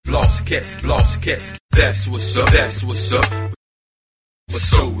lost cats. That's what's up, that's what's up. But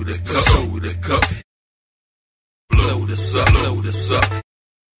soda cup. Blow this up.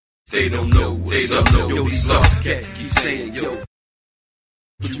 They don't know what's up. Yo, these lost cats keep saying, yo,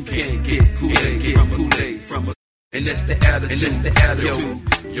 but you can't get Kool-Aid from us. And that's the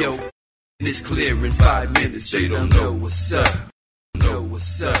attitude, yo. And it's clear in 5 minutes, they don't know what's up. Know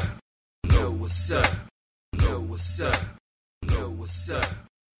what's up. Know what's up. Know what's up. Know what's up.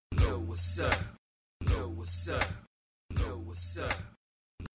 Know what's up. Know what's up. Know what's up.